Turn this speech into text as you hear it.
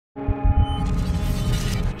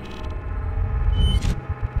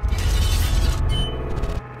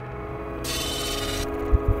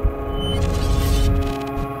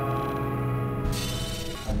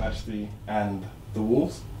and the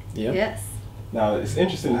Wolves. Yeah. Yes. Now it's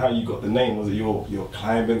interesting how you got the name. Was it you're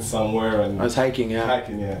climbing somewhere and I was hiking, yeah.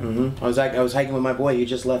 Hiking, yeah. I was hiking with my boy. He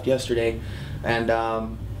just left yesterday, and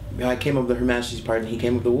I came up with Her Majesty's part, and he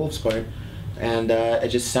came up with the Wolves part, and it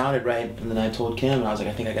just sounded right. And then I told Kim, and I was like,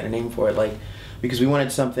 I think I got a name for it, like, because we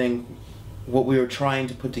wanted something. What we were trying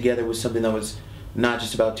to put together was something that was not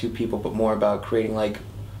just about two people, but more about creating like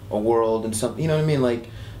a world and something. You know what I mean? Like,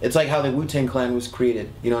 it's like how the Wu-Tang Clan was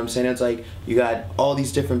created. You know what I'm saying? It's like you got all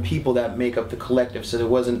these different people that make up the collective. So there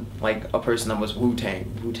wasn't like a person that was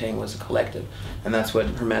Wu-Tang. Wu-Tang was a collective, and that's what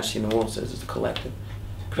Her Majesty and the Wolves is. It's a collective,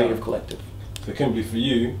 creative collective. So Kimberly, for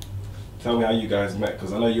you, tell me how you guys met,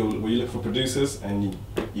 because I know you look for producers and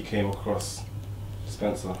you came across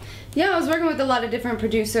Spencer. Yeah, I was working with a lot of different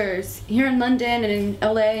producers here in London and in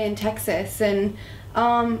LA and Texas, and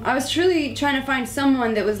I was truly trying to find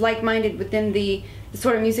someone that was like-minded within the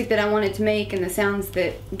sort of music that I wanted to make and the sounds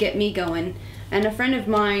that get me going. And a friend of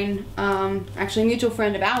mine, actually a mutual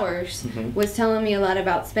friend of ours, was telling me a lot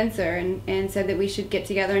about Spencer and said that we should get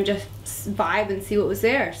together and just vibe and see what was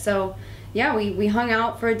there. So yeah, we hung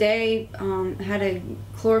out for a day, had a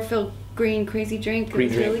chlorophyll green crazy drink. It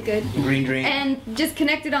was really good. Green drink. And just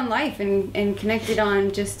connected on life and connected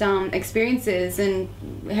on just experiences, and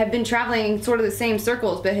had been traveling sort of the same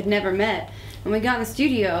circles but had never met. And we got in the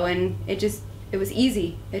studio and it was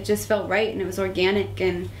easy. It just felt right and it was organic.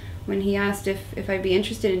 And when he asked if I'd be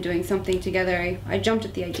interested in doing something together, I jumped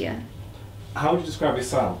at the idea. How would you describe his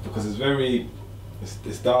sound? Because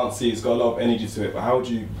it's dancey, it's got a lot of energy to it, but how would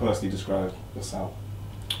you personally describe your sound?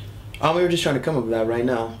 We were just trying to come up with that right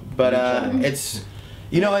now, but it's,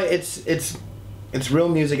 you know, it's real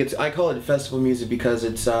music. I call it festival music because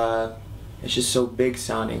it's just so big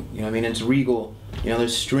sounding. You know what I mean? It's regal. You know,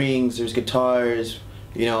 there's strings, there's guitars.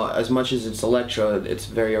 You know, as much as it's electro, it's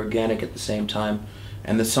very organic at the same time,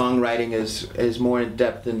 and the songwriting is more in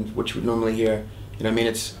depth than what you would normally hear. You know what I mean?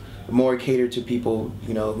 It's more catered to people,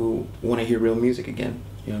 you know, who want to hear real music again.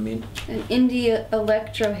 You know what I mean? An indie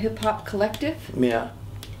electro hip hop collective. Yeah.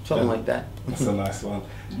 Something like that. That's a nice one.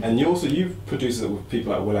 And you've produced it with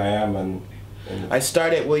people like will.i.am and I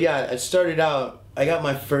started out, I got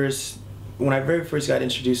my first, when I very first got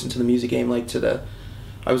introduced into the music game, like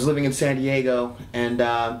I was living in San Diego, and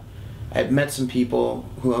I had met some people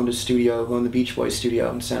who owned a studio, who owned the Beach Boys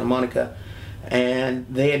studio in Santa Monica, and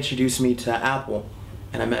they introduced me to Apple,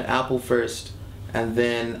 and I met Apple first, and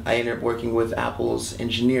then I ended up working with Apple's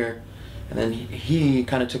engineer. And then he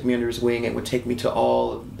kind of took me under his wing and would take me to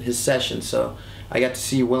all his sessions. So I got to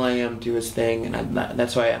see will.i.am do his thing, and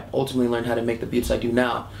that's why I ultimately learned how to make the beats I do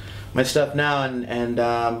now. My stuff now, and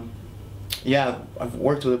yeah, I've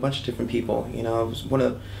worked with a bunch of different people. You know,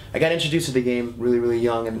 I got introduced to the game really, really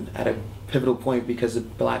young, and at a pivotal point because the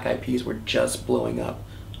Black Eyed Peas were just blowing up.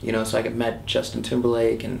 You know, so I met Justin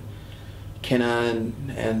Timberlake and Kenna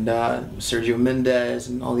and Sergio Mendes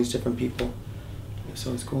and all these different people.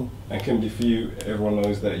 So it's cool. And Kimberly, for you, everyone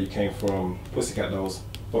knows that you came from Pussycat Dolls.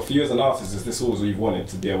 But for you as an artist, is this always what you've wanted,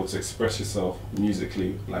 to be able to express yourself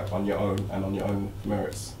musically, like on your own and on your own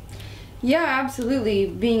merits? Yeah, absolutely.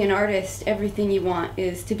 Being an artist, everything you want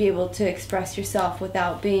is to be able to express yourself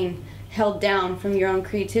without being held down from your own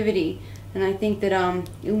creativity. And I think that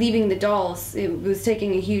leaving the Dolls, it was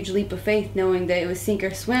taking a huge leap of faith, knowing that it was sink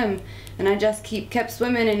or swim. And I just kept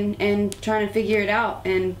swimming and trying to figure it out.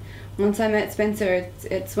 And once I met Spencer,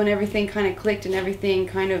 it's when everything kind of clicked and everything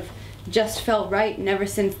kind of just felt right. And ever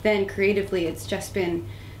since then, creatively, it's just been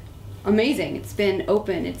amazing. It's been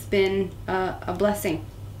open. It's been a blessing.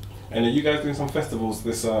 And are you guys doing some festivals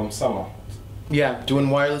this summer? Yeah, doing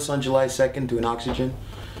Wireless on July 2nd, doing Oxygen,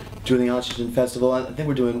 doing the Oxygen Festival. I think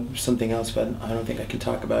we're doing something else, but I don't think I can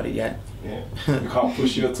talk about it yet. Yeah, we can't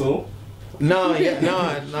push you at all? No,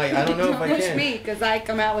 I don't know if I can. Push me, because I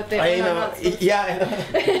come out with it. I know.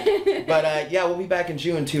 But yeah, we'll be back in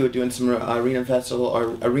June too, doing some arena festival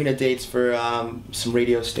or arena dates for some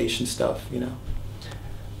radio station stuff, you know.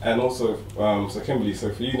 And also, so Kimberly,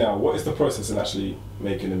 so for you now, what is the process in actually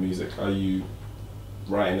making the music? Are you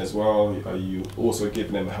writing as well? Are you also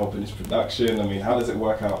giving him help in his production? I mean, how does it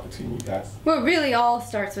work out between you guys? Well, it really all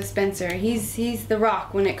starts with Spencer. He's the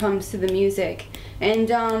rock when it comes to the music. And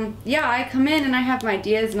yeah, I come in and I have my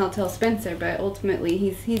ideas and I'll tell Spencer, but ultimately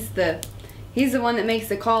he's the one that makes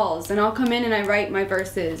the calls. And I'll come in and I write my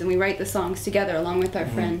verses and we write the songs together along with our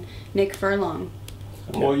friend Nick Furlong.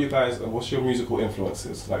 And what are you guys, what's your musical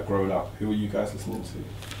influences, like growing up? Who are you guys listening to?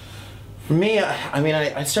 For me, I mean,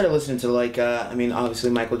 I started listening to like, I mean, obviously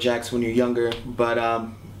Michael Jackson when you're younger, but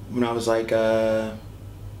when I was like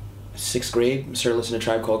 6th grade, I started listening to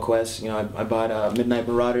Tribe Called Quest. You know, I bought Midnight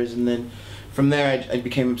Marauders, and then from there I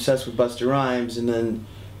became obsessed with Busta Rhymes, and then,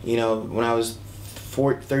 you know, when I was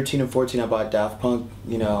 13 and 14 I bought Daft Punk,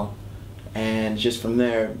 you know, and just from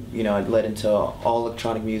there, you know, it led into all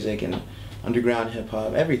electronic music and underground hip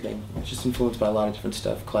hop, everything. It's just influenced by a lot of different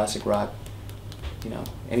stuff, classic rock, you know,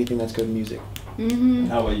 anything that's good music. Mm-hmm.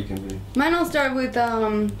 How about you, Kimberly? Mine all started with,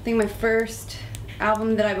 I think my first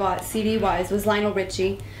album that I bought CD-wise was Lionel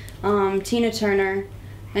Richie, Tina Turner,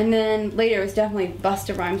 and then later it was definitely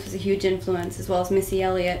Busta Rhymes was a huge influence, as well as Missy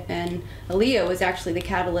Elliott, and Aaliyah was actually the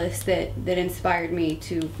catalyst that inspired me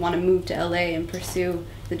to want to move to LA and pursue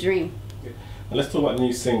the dream. And let's talk about the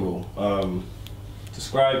new single.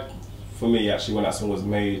 Describe for me actually when that song was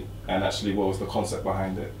made and actually what was the concept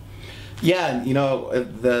behind it. Yeah, you know,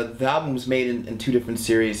 the album was made in 2 different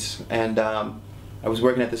series, and I was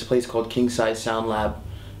working at this place called King Size Sound Lab,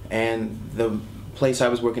 and the place I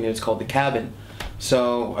was working at is called The Cabin.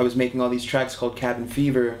 So I was making all these tracks called Cabin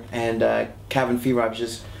Fever, and Cabin Fever, I was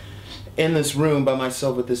just in this room by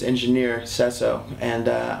myself with this engineer, Sesso, and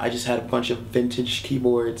I just had a bunch of vintage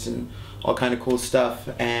keyboards and all kind of cool stuff,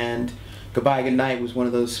 and Goodbye Goodnight was one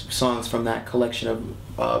of those songs from that collection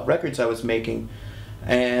of records I was making.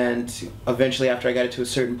 And eventually, after I got it to a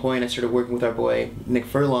certain point, I started working with our boy Nick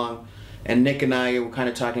Furlong, and Nick and I were kind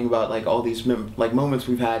of talking about like all these moments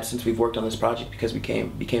we've had since we've worked on this project, because we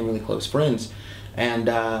became really close friends, and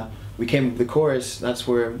we came up with the chorus. That's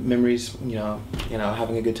where memories, you know,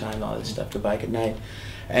 having a good time and all this stuff. Goodbye Goodnight,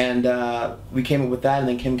 and we came up with that, and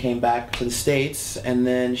then Kim came back to the States, and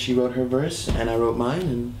then she wrote her verse, and I wrote mine,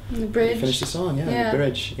 and The bridge. we finished the song. Yeah, the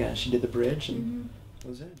bridge. Yeah, she did the bridge, and that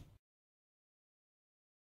was it.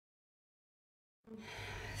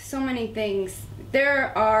 So many things.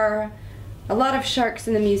 There are a lot of sharks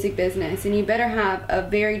in the music business, and you better have a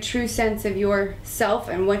very true sense of yourself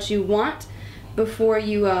and what you want before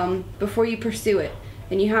you pursue it.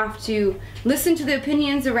 And you have to listen to the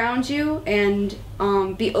opinions around you and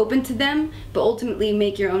be open to them, but ultimately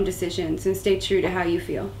make your own decisions and stay true to how you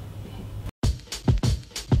feel.